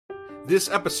This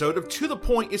episode of To The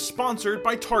Point is sponsored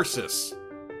by Tarsus.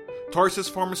 Tarsus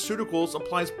Pharmaceuticals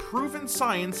applies proven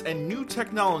science and new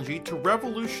technology to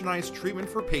revolutionize treatment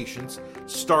for patients,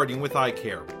 starting with eye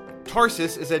care.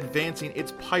 Tarsus is advancing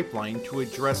its pipeline to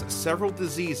address several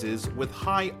diseases with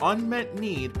high unmet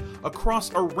need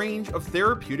across a range of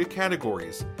therapeutic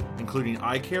categories, including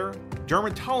eye care,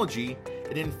 dermatology,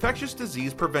 and infectious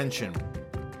disease prevention.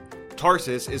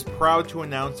 Tarsus is proud to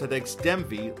announce that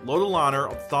XDEMVY Lotilaner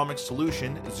Ophthalmic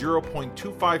Solution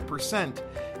 0.25%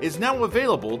 is now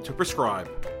available to prescribe.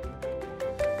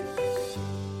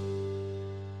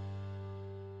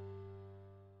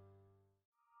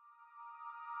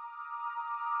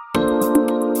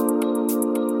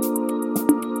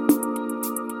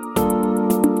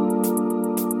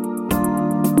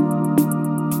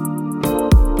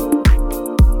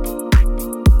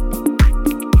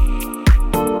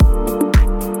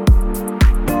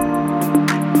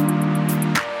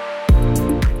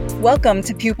 Welcome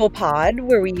to Pupil Pod,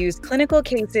 where we use clinical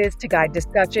cases to guide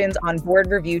discussions on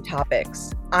board review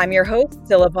topics. I'm your host,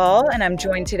 Zilla Ball, and I'm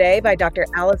joined today by Dr.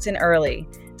 Allison Early.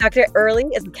 Dr. Early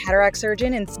is a cataract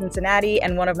surgeon in Cincinnati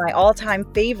and one of my all-time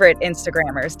favorite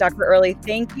Instagrammers. Dr. Early,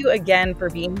 thank you again for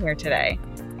being here today.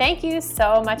 Thank you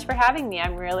so much for having me.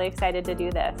 I'm really excited to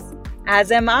do this.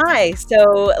 As am I.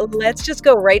 So let's just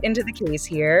go right into the case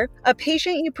here. A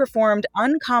patient you performed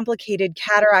uncomplicated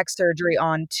cataract surgery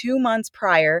on 2 months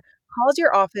prior calls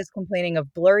your office complaining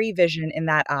of blurry vision in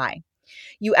that eye.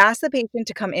 You ask the patient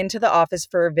to come into the office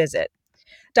for a visit.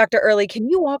 Dr. Early, can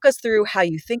you walk us through how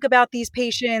you think about these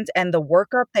patients and the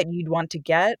workup that you'd want to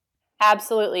get?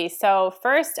 Absolutely. So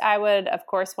first, I would, of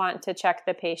course, want to check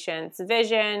the patient's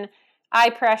vision,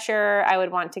 eye pressure. I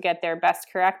would want to get their best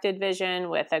corrected vision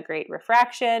with a great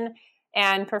refraction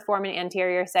and perform an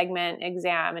anterior segment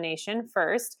examination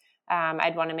first.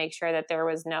 I'd want to make sure that there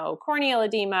was no corneal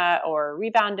edema or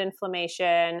rebound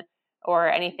inflammation or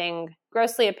anything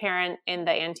grossly apparent in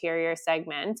the anterior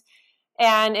segment.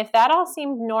 And if that all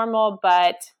seemed normal,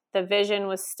 but the vision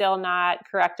was still not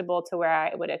correctable to where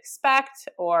I would expect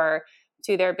or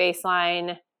to their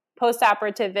baseline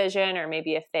postoperative vision, or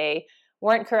maybe if they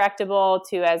weren't correctable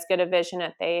to as good a vision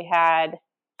that they had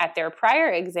at their prior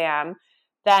exam,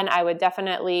 then I would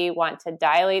definitely want to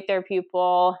dilate their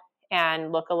pupil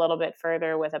and look a little bit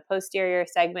further with a posterior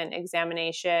segment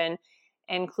examination,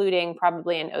 including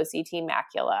probably an OCT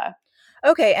macula.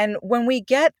 Okay, and when we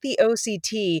get the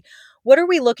OCT, what are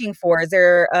we looking for? Is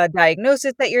there a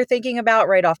diagnosis that you're thinking about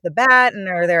right off the bat? And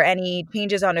are there any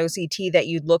changes on OCT that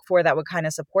you'd look for that would kind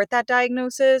of support that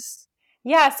diagnosis?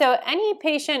 Yeah, so any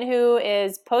patient who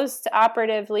is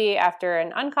post-operatively after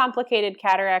an uncomplicated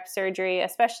cataract surgery,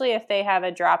 especially if they have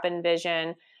a drop in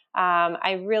vision,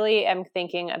 I really am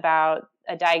thinking about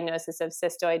a diagnosis of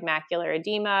cystoid macular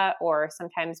edema, or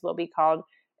sometimes will be called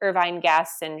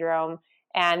Irvine-Gass syndrome.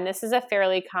 And this is a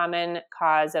fairly common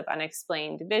cause of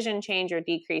unexplained vision change or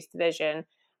decreased vision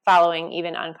following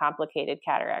even uncomplicated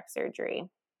cataract surgery.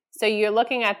 So you're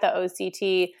looking at the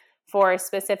OCT for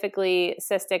specifically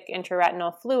cystic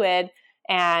intraretinal fluid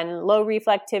and low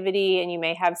reflectivity, and you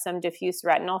may have some diffuse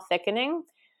retinal thickening.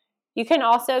 You can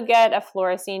also get a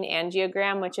fluorescein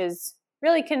angiogram, which is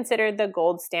really considered the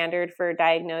gold standard for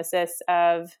diagnosis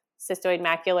of cystoid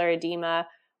macular edema,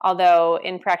 although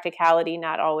in practicality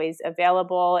not always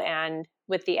available. And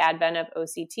with the advent of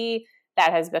OCT,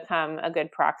 that has become a good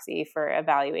proxy for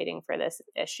evaluating for this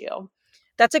issue.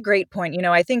 That's a great point.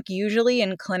 I think usually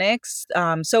in clinics,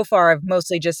 so far I've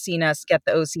mostly just seen us get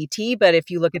the OCT, but if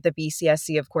you look at the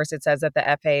BCSC, of course, it says that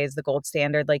the FA is the gold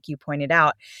standard, like you pointed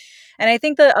out. And I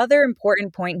think the other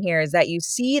important point here is that you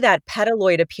see that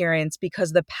petaloid appearance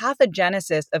because the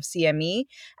pathogenesis of CME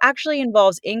actually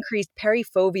involves increased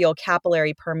perifoveal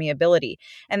capillary permeability,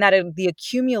 and that the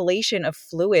accumulation of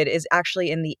fluid is actually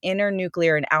in the inner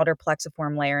nuclear and outer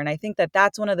plexiform layer. And I think that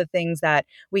that's one of the things that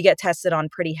we get tested on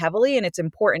pretty heavily, and it's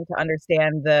important to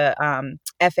understand the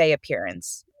FA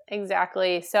appearance.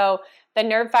 Exactly. So the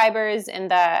nerve fibers in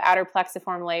the outer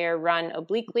plexiform layer run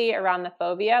obliquely around the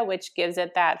fovea, which gives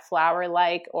it that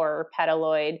flower-like or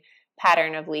petaloid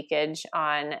pattern of leakage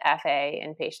on FA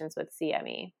in patients with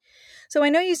CME. So I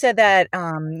know you said that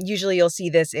usually you'll see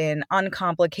this in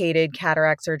uncomplicated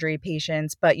cataract surgery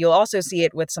patients, but you'll also see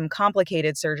it with some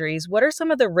complicated surgeries. What are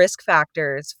some of the risk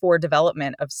factors for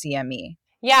development of CME?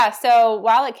 Yeah, so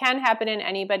while it can happen in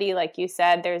anybody, like you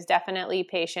said, there's definitely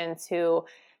patients who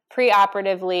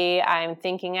preoperatively, I'm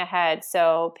thinking ahead.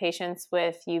 So patients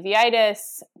with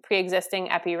uveitis, pre-existing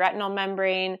epiretinal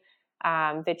membrane,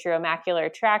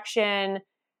 vitreomacular traction,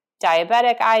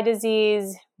 diabetic eye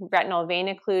disease, retinal vein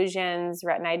occlusions,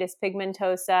 retinitis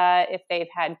pigmentosa, if they've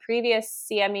had previous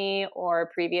CME or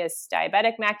previous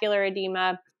diabetic macular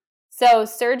edema. So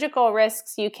surgical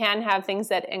risks, you can have things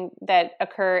that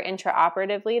occur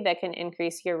intraoperatively that can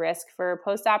increase your risk for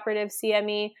postoperative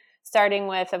CME, starting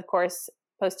with, of course,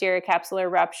 posterior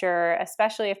capsular rupture,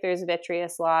 especially if there's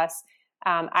vitreous loss,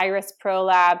 iris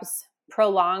prolapse,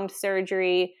 prolonged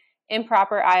surgery,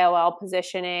 improper IOL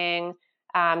positioning,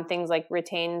 things like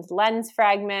retained lens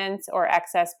fragments or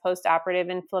excess postoperative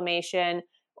inflammation,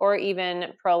 or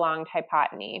even prolonged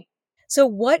hypotony. So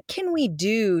what can we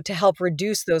do to help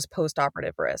reduce those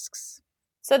postoperative risks?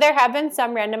 So there have been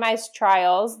some randomized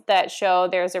trials that show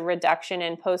there's a reduction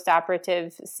in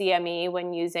postoperative CME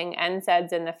when using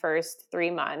NSAIDs in the first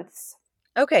 3 months.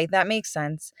 Okay, that makes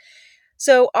sense.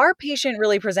 So our patient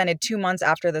really presented 2 months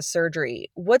after the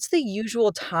surgery. What's the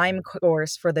usual time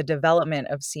course for the development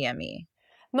of CME?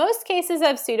 Most cases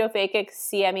of pseudophakic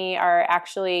CME are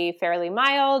actually fairly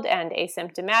mild and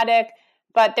asymptomatic,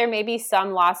 but there may be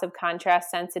some loss of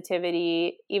contrast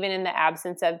sensitivity, even in the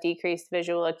absence of decreased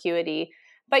visual acuity.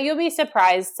 But you'll be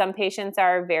surprised, some patients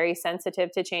are very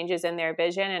sensitive to changes in their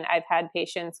vision, and I've had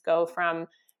patients go from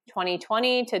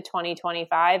 2020 to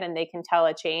 2025 and they can tell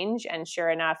a change, and sure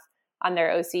enough, on their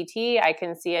OCT, I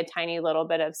can see a tiny little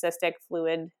bit of cystic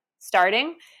fluid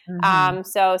starting.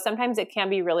 So sometimes it can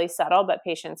be really subtle, but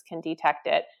patients can detect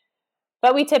it.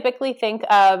 But we typically think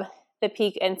of the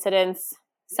peak incidence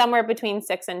somewhere between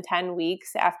 6 and 10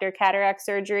 weeks after cataract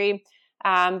surgery.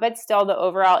 But still, the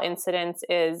overall incidence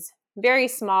is very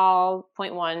small,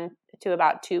 0.1 to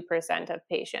about 2% of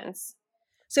patients.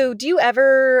 So do you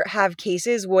ever have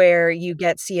cases where you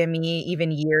get CME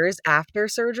even years after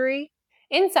surgery?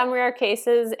 In some rare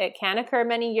cases, it can occur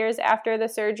many years after the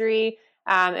surgery.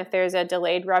 If there's a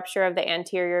delayed rupture of the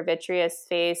anterior vitreous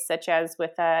face, such as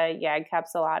with a YAG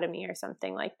capsulotomy or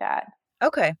something like that.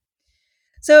 Okay.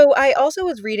 So I also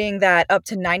was reading that up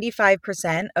to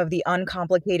 95% of the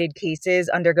uncomplicated cases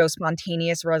undergo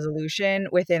spontaneous resolution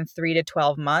within 3 to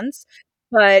 12 months.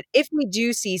 But if we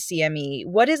do see CME,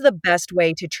 what is the best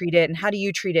way to treat it and how do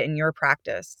you treat it in your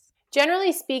practice?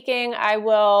 Generally speaking, I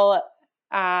will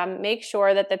make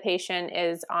sure that the patient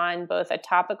is on both a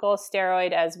topical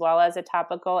steroid as well as a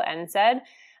topical NSAID.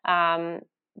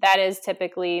 That is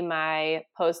typically my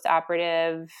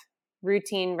post-operative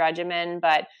routine regimen,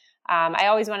 but I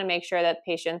always want to make sure that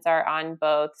patients are on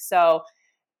both. So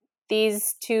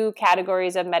these two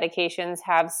categories of medications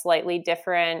have slightly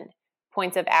different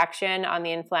points of action on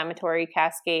the inflammatory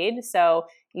cascade. So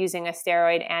using a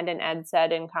steroid and an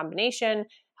NSAID in combination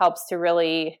helps to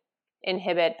really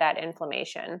inhibit that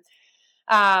inflammation.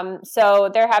 So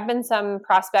there have been some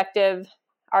prospective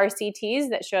RCTs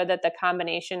that showed that the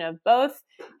combination of both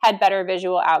had better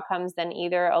visual outcomes than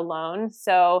either alone.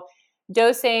 So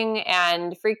dosing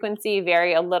and frequency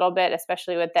vary a little bit,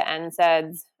 especially with the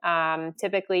NSAIDs.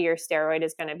 Typically, your steroid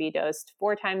is going to be dosed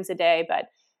 4 times a day, but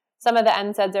some of the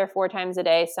NSAIDs are 4 times a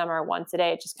day, some are once a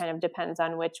day. It just kind of depends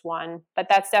on which one. But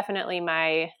that's definitely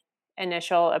my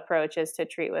initial approach, is to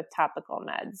treat with topical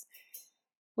meds.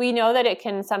 We know that it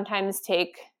can sometimes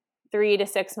take 3 to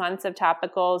 6 months of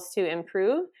topicals to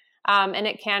improve, and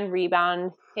it can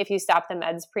rebound if you stop the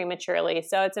meds prematurely.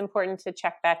 So it's important to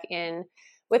check back in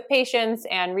with patients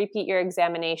and repeat your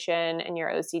examination and your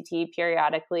OCT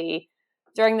periodically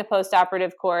during the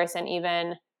postoperative course, and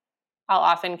even I'll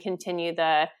often continue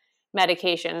the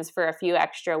medications for a few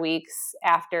extra weeks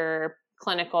after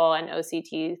clinical and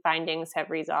OCT findings have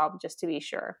resolved, just to be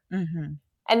sure. Mm-hmm.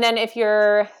 And then if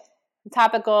your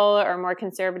topical or more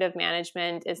conservative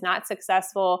management is not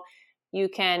successful, you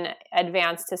can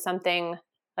advance to something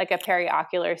like a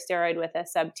periocular steroid with a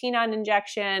subtenon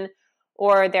injection,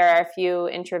 or there are a few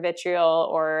intravitreal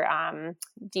or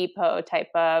depot type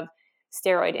of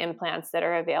steroid implants that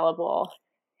are available.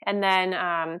 And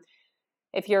then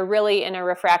if you're really in a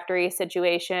refractory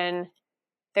situation,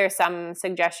 there's some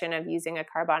suggestion of using a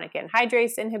carbonic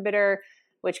anhydrase inhibitor,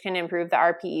 which can improve the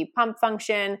RPE pump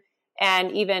function.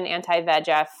 And even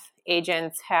anti-VEGF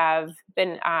agents have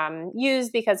been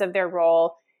used because of their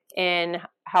role in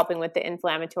helping with the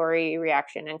inflammatory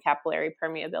reaction and capillary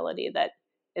permeability that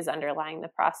is underlying the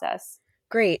process.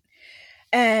 Great.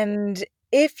 And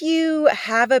if you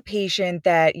have a patient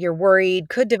that you're worried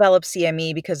could develop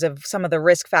CME because of some of the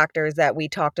risk factors that we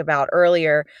talked about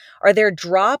earlier, are there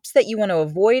drops that you want to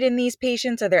avoid in these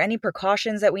patients? Are there any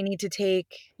precautions that we need to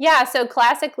take? Yeah, so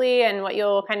classically, and what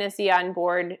you'll kind of see on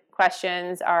board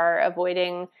questions, are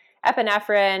avoiding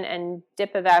epinephrine and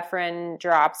dipivefrin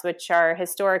drops, which are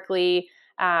historically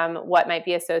what might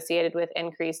be associated with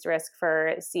increased risk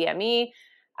for CME.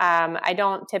 I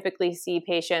don't typically see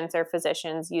patients or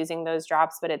physicians using those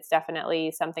drops, but it's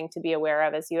definitely something to be aware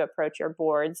of as you approach your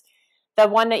boards. The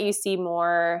one that you see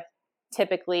more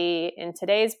typically in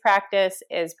today's practice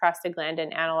is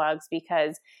prostaglandin analogs,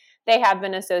 because they have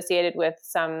been associated with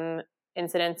some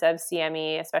incidents of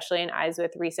CME, especially in eyes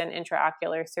with recent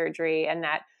intraocular surgery. And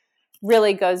that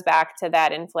really goes back to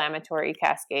that inflammatory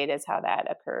cascade is how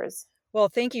that occurs. Well,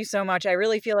 thank you so much. I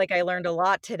really feel like I learned a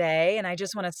lot today, and I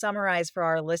just want to summarize for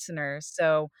our listeners.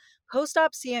 So,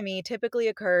 post-op CME typically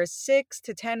occurs 6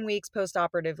 to 10 weeks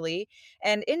postoperatively,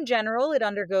 and in general, it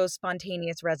undergoes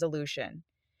spontaneous resolution.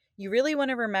 You really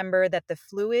want to remember that the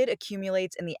fluid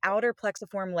accumulates in the outer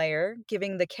plexiform layer,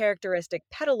 giving the characteristic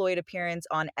petaloid appearance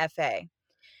on FA.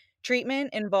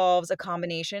 Treatment involves a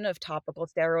combination of topical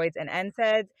steroids and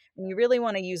NSAIDs, and you really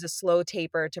want to use a slow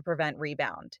taper to prevent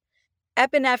rebound.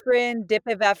 Epinephrine,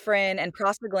 dipivefrin, and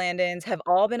prostaglandins have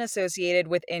all been associated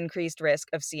with increased risk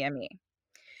of CME.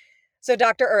 So,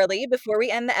 Dr. Early, before we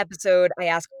end the episode, I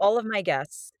ask all of my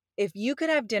guests, if you could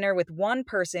have dinner with one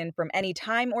person from any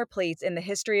time or place in the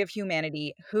history of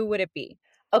humanity, who would it be?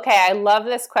 Okay, I love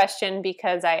this question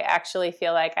because I actually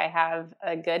feel like I have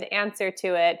a good answer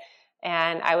to it.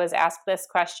 And I was asked this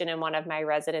question in one of my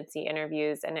residency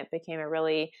interviews, and it became a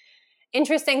really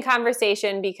interesting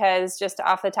conversation because just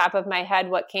off the top of my head,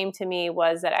 what came to me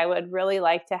was that I would really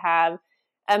like to have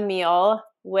a meal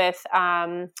with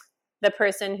the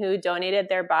person who donated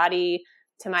their body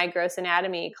to my gross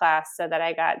anatomy class so that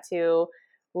I got to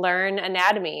learn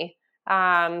anatomy,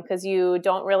 because you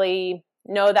don't really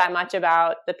know that much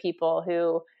about the people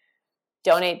who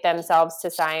donate themselves to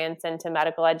science and to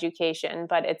medical education,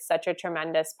 but it's such a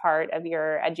tremendous part of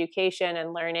your education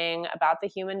and learning about the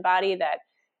human body that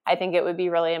I think it would be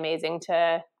really amazing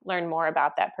to learn more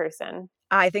about that person.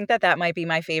 I think that might be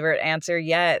my favorite answer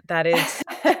yet. That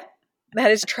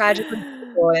is tragically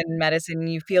people in medicine.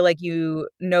 You feel like you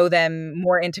know them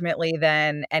more intimately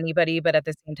than anybody, but at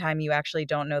the same time, you actually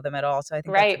don't know them at all. So I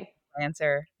think that's a good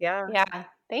answer. Yeah. Yeah.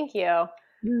 Thank you.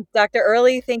 Dr.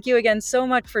 Early, thank you again so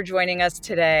much for joining us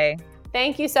today.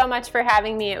 Thank you so much for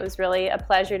having me. It was really a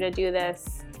pleasure to do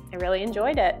this. I really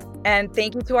enjoyed it. And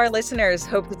thank you to our listeners.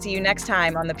 Hope to see you next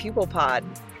time on the Pupil Pod.